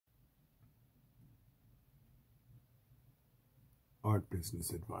art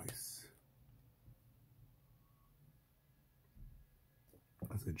business advice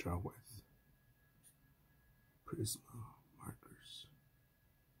as I draw with prisma markers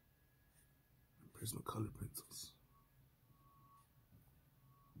and prisma color pencils.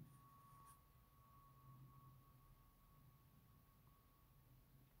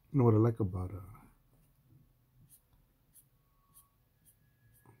 You know what I like about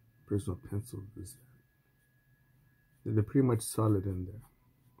prisma pencils is that they're pretty much solid in there.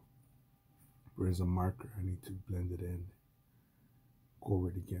 Whereas a marker, I need to blend it in, go over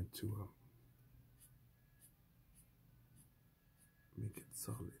it again to make it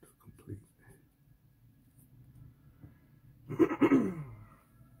solid or complete.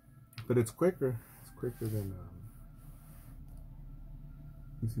 But it's quicker. It's quicker than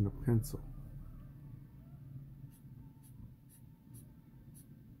using a pencil.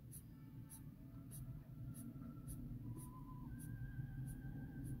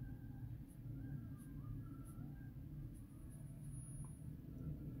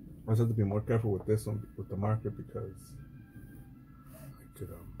 I just have to be more careful with this one, with the marker, because I could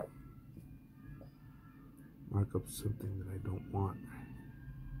mark up something that I don't want.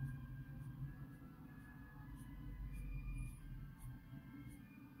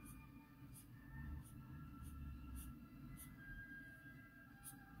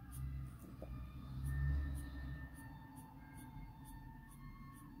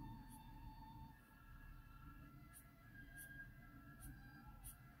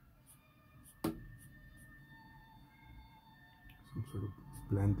 Some sort of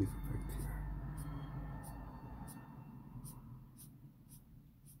blending effect here.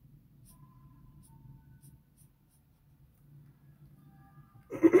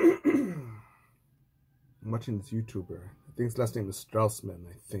 I'm watching this YouTuber. I think his last name is Straussman,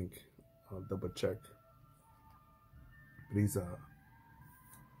 I think. I'll double check. But he's a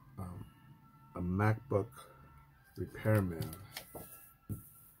MacBook repairman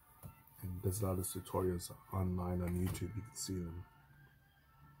and does a lot of tutorials online on YouTube. You can see them.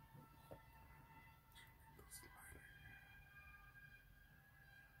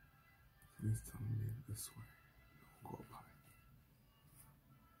 Please tell me this way. Don't go up high.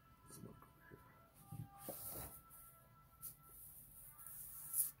 Let's look over here.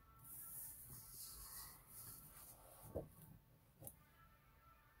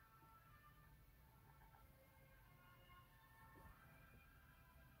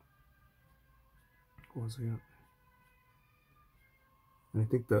 What was it? And I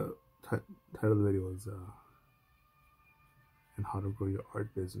think the title of the video was and how to grow your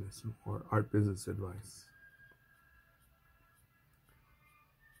art business, or art business advice.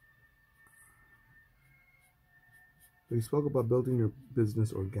 But he spoke about building your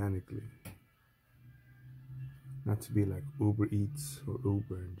business organically, not to be like Uber Eats or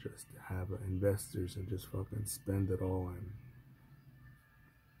Uber and just have investors and just fucking spend it all and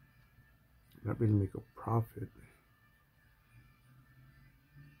not really make a profit.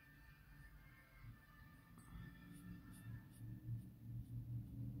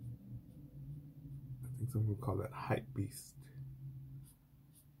 I think some people call that hype beast.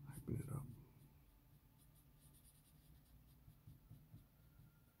 Hyping it up.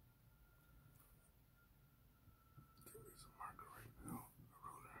 There's a marker right now.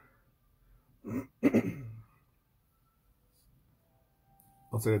 A ruler.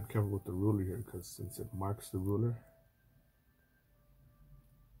 Also, I gotta be careful with the ruler here, because since it marks the ruler,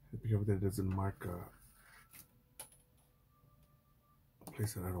 be careful that it doesn't mark a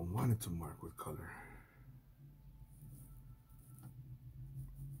place that I don't want it to mark with color.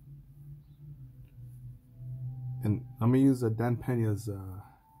 And I'm gonna use Dan Pena's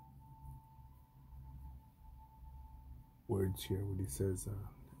words here when he says,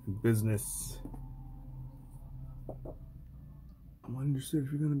 in business, I'm understood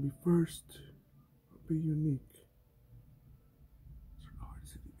if you're gonna be first, be unique. It's hard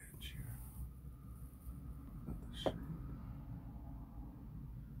to the edge here. Not the shade.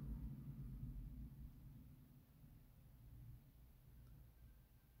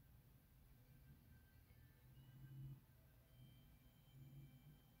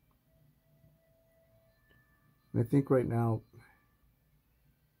 And I think right now,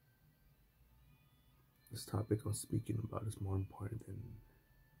 this topic I'm speaking about is more important than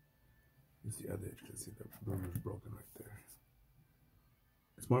is the other edge. You can see the ruler is broken right there.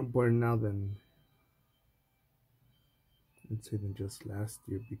 It's more important now than, I'd say, than just last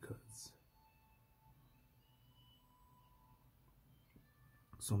year, because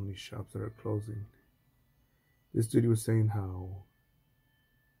so many shops that are closing. This dude was saying how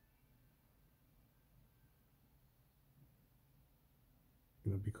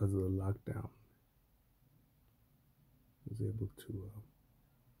because of the lockdown, I was able to,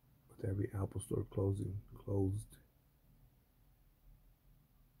 with every Apple store closed,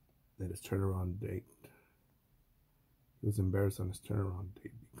 that his turnaround date. He was embarrassed on his turnaround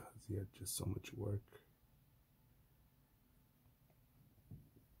date because he had just so much work.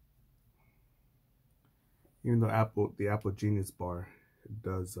 Even though the Apple Genius Bar, it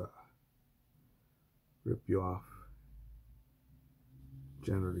does rip you off,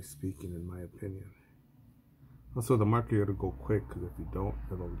 generally speaking, in my opinion. Also, the marker, you gotta go quick, because if you don't,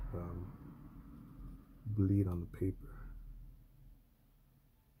 it'll bleed on the paper.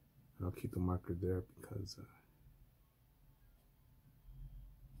 And I'll keep the marker there because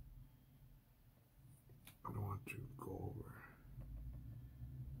I don't want to go over.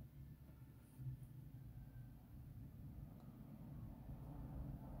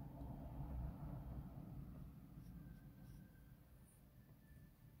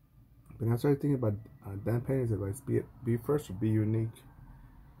 But I started thinking about Dan Penny's advice: be first or be unique.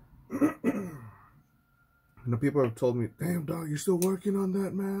 People have told me, "Damn dog, you're still working on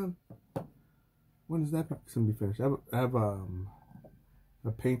that, man. When is that gonna be finished?" I have a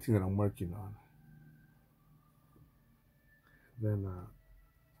painting that I'm working on. Then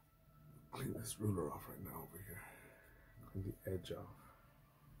clean this ruler off right now over here. Clean the edge off.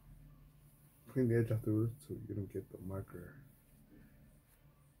 Clean the edge off the ruler so you don't get the marker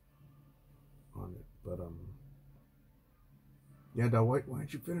on it. But yeah, dog, why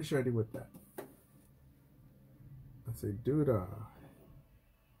don't you finish already with that? I say, dude, if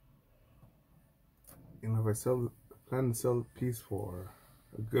I plan to sell a piece for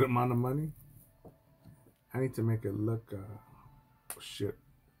a good amount of money, I need to make it look shit.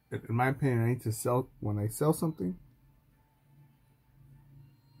 In my opinion, I need to sell, when I sell something,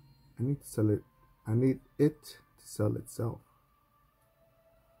 I need to sell it. I need it to sell itself.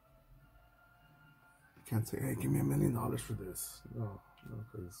 I can't say, hey, give me $1 million for this. No,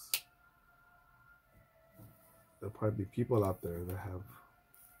 because there'll probably be people out there that have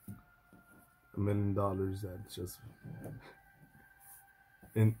 $1 million that's just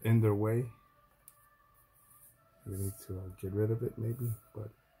in their way. They need to get rid of it, maybe, but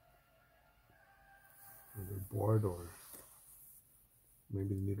they're bored, or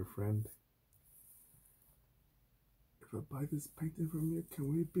maybe they need a friend. If I buy this painting from you, can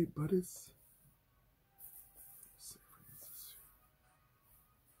we be buddies?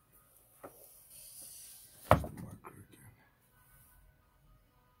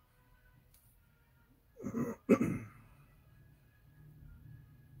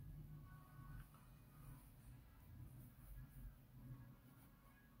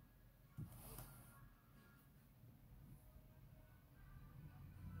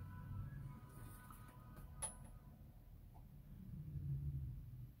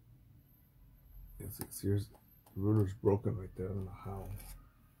 Here's the ruler's broken right there. I don't know how.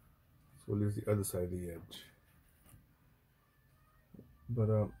 So we'll use the other side of the edge.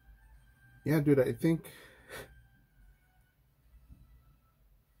 But yeah, dude, I think,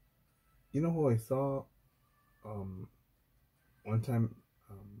 you know who I saw one time?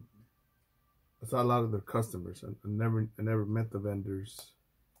 I saw a lot of their customers. I never met the vendors,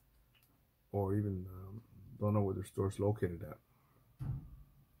 or even don't know where their store's located at.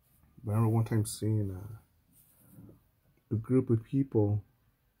 But I remember one time seeing a group of people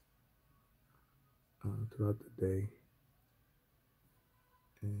throughout the day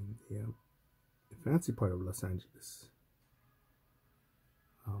in the fancy part of Los Angeles.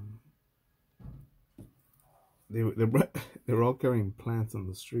 They were all carrying plants on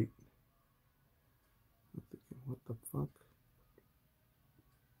the street. I'm thinking, what the fuck?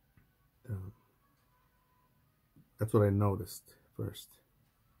 That's what I noticed first.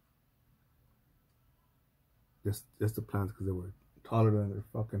 Just the plants, because they were taller than their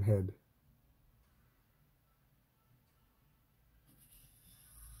fucking head.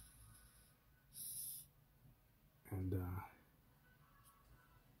 And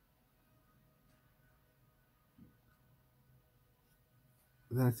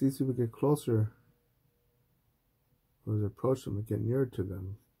then I see people get closer, or as I approach them and get nearer to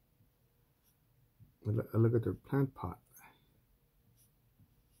them, I look at their plant pot,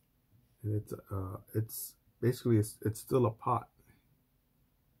 and it's basically it's still a pot,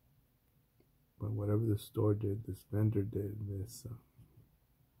 but whatever the store did, this vendor did, this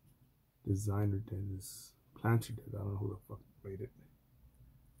designer did, this planter did, I don't know who the fuck made it,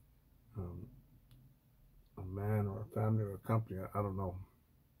 a man or a family or a company, I don't know.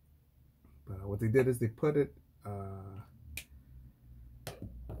 But what they did is they put it,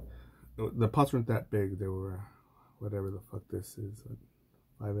 the pots weren't that big. They were, whatever the fuck this is,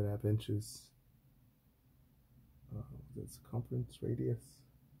 5.5 inches. The circumference, radius.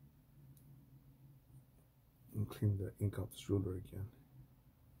 And clean the ink out this ruler again.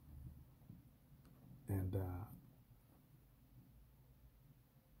 And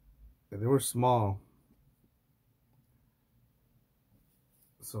they were small.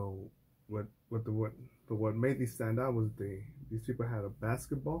 So what made these stand out was these people had a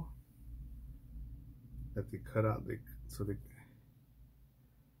basketball that they cut out.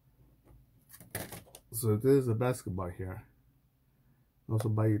 So this is a basketball here. Also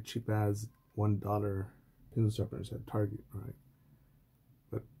buy your cheap ass $1 pencil sharpeners at Target, right?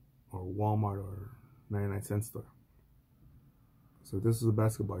 Or Walmart or 99-cent store. So this is a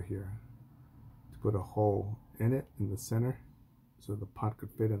basketball here. To put a hole in it in the center, so the pot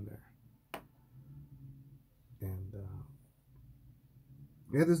could fit in there. And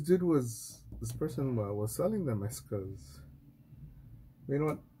yeah, this person was selling them. Because you know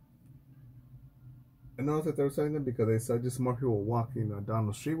what? I noticed that they were selling them because they saw just more people walking down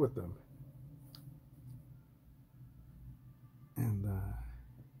the street with them. And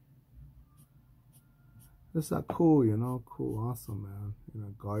it's not cool, you know, cool, awesome, man. You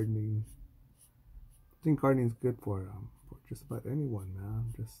know, gardening. I think gardening is good for just about anyone,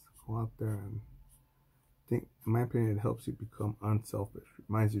 man. Just go out there and think. In my opinion, it helps you become unselfish.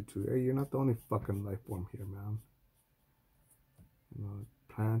 Reminds you to, hey, you're not the only fucking life form here, man. You know,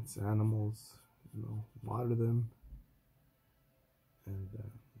 plants, animals. You know, water them. And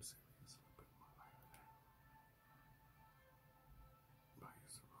let's see.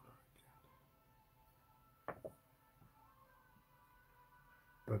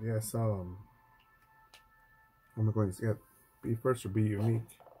 But yeah, so I'm going to say, be first or be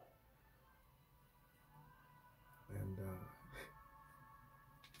unique. And I'm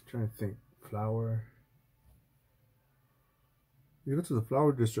trying to think, flower. You go to the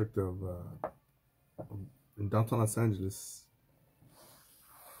flower district in downtown Los Angeles.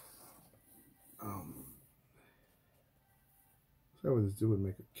 So this dude would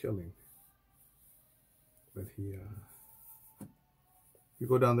make a killing. But you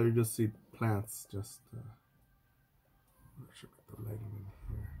go down there, you just see plants. Just I should get the lighting in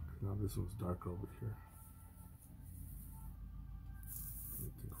here. Now this one's darker over here. Let me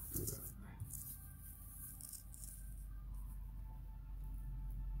think I'll do that.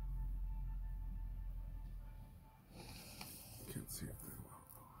 Can't see it very well.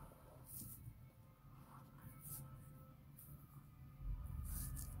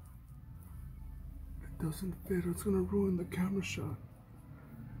 It doesn't fit. It's gonna ruin the camera shot.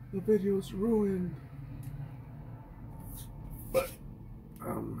 The video's ruined. But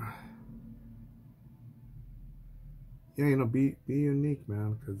yeah, you know, be unique,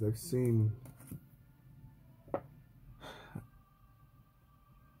 man, because I've seen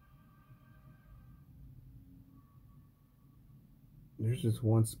there's just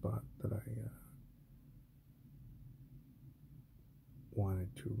one spot that I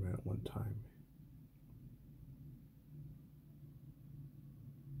wanted to rent one time.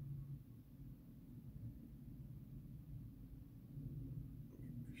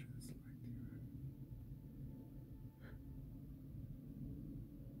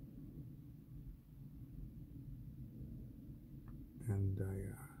 And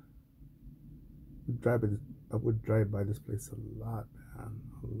I would drive by this place a lot, man.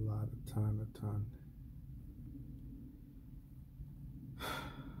 A ton.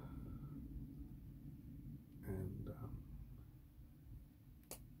 And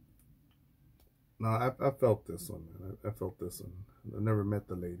no, I felt this one, man. I felt this one. I never met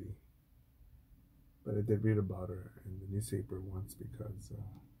the lady, but I did read about her in the newspaper once because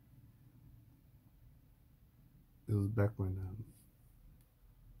it was back when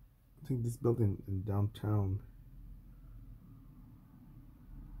I think this building in downtown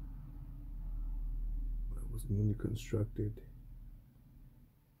was newly constructed.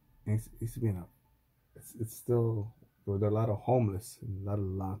 And it used to be it's still, there were a lot of homeless and a lot of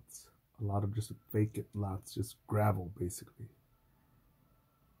lots, a lot of just vacant lots, just gravel basically.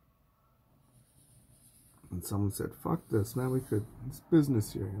 And someone said, fuck this, man, it's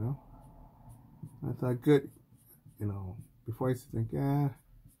business here, you know. I thought, good, you know, before I used to think, yeah,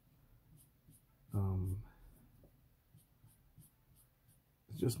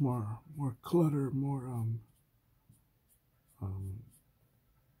 it's just more clutter, more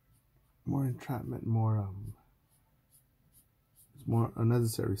entrapment, it's more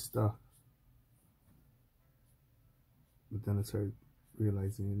unnecessary stuff. But then I started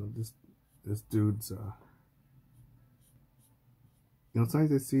realizing, you know, this dude's you know,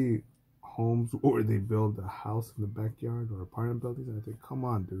 sometimes I see homes or they build a house in the backyard or apartment buildings. And I think, come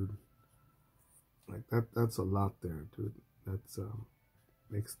on, dude. Like that's a lot there, dude. That's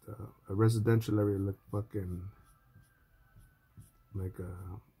makes a residential area look fucking like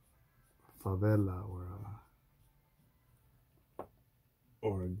a favela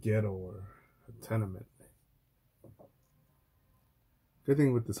or a ghetto or a tenement. Good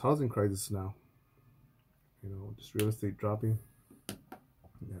thing with this housing crisis now, you know, just real estate dropping,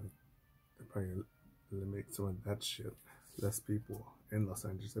 yeah, they probably eliminate some of that shit. Less people in Los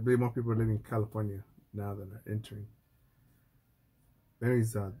Angeles. I believe more people are living in California now than are entering.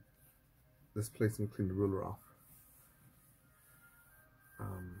 Anyways, this place and clean the ruler off.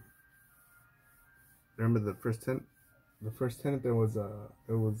 Remember the first tenant? The first tenant there was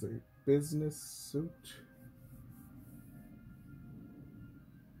it was a business suit.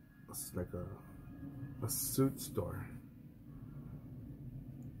 It's like a suit store.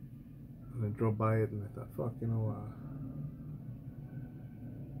 And I drove by it and I thought, fuck, you know,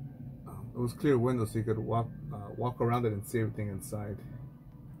 it was clear windows so you could walk around it and see everything inside.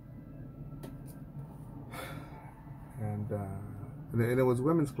 And it was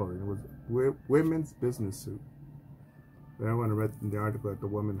women's clothing. It was women's business suit. But everyone read in the article that the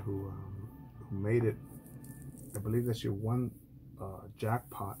woman who made it, I believe that she won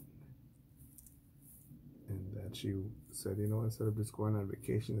jackpot, and that she said, you know, instead of just going on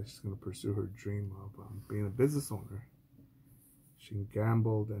vacation, that she's going to pursue her dream of being a business owner. She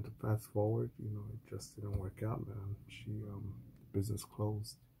gambled, and to fast forward, you know, it just didn't work out, man. She business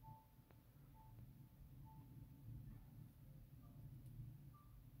closed.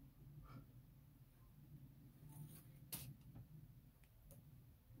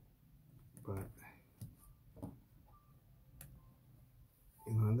 But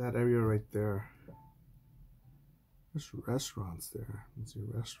you know, in that area right there, there's restaurants there. Let's see,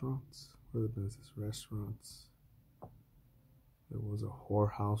 restaurants. What are the business restaurants? There was a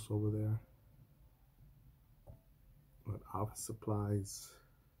whorehouse over there. What office supplies?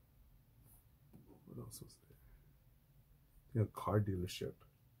 What else was there? A car dealership.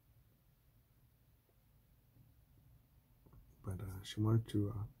 But she wanted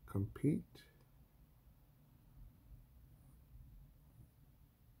to compete.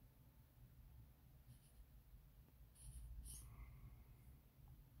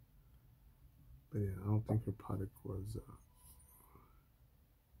 But yeah, I don't think her product was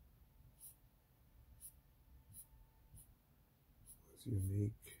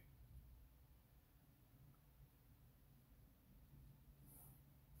unique.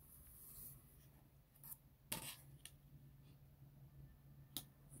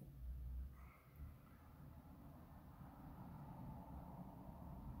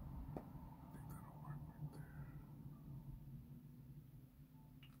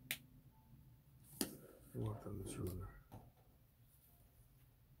 Walked on this ruler.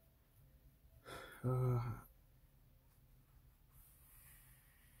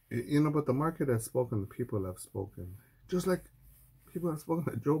 You know, but the market has spoken, the people have spoken. Just like people have spoken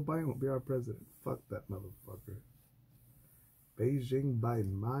that Joe Biden will be our president. Fuck that motherfucker. Beijing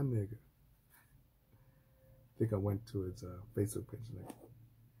Biden, my nigga. I think I went to his Facebook page like,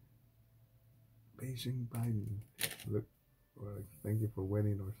 Beijing Biden. Look, or like, thank you for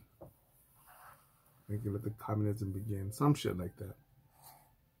winning, or thank you, let the communism begin. Some shit like that.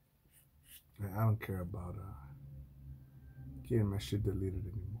 I don't care about getting my shit deleted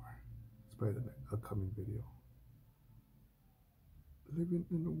anymore. It's probably the upcoming video. Living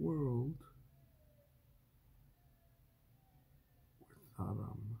in a world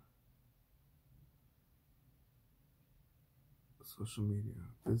without social media,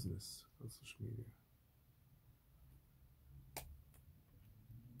 business on social media.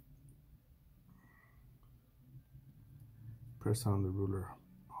 Press on the ruler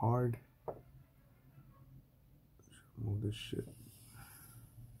hard. Move this shit.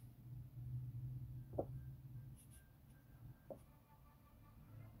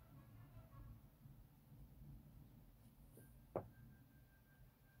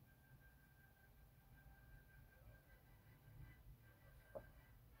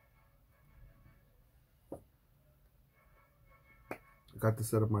 I got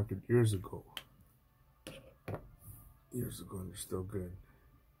this at a market years ago. Years ago, and they're still good.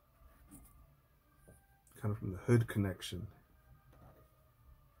 Kind of from the hood connection.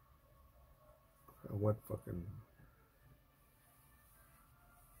 What fucking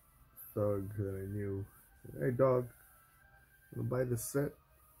thug that I knew. Hey dog, wanna buy this set?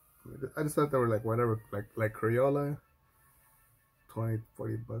 I just thought they were like whatever, like Crayola. 20,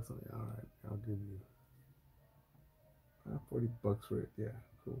 40 bucks. I'm like, alright, I'll give you $40 for it. Yeah,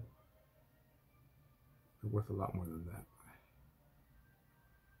 cool. They're worth a lot more than that.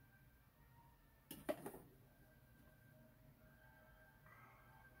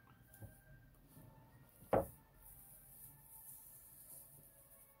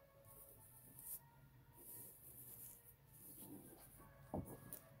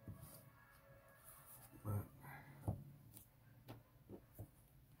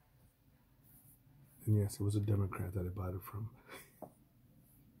 And yes, it was a Democrat that I bought it from.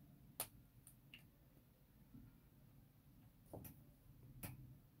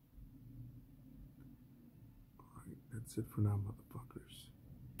 Alright, that's it for now, motherfuckers.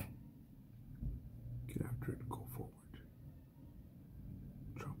 Get after it, go forward.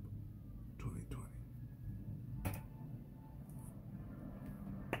 Trump 2020.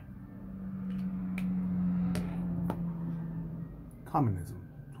 Communism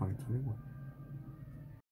 2021.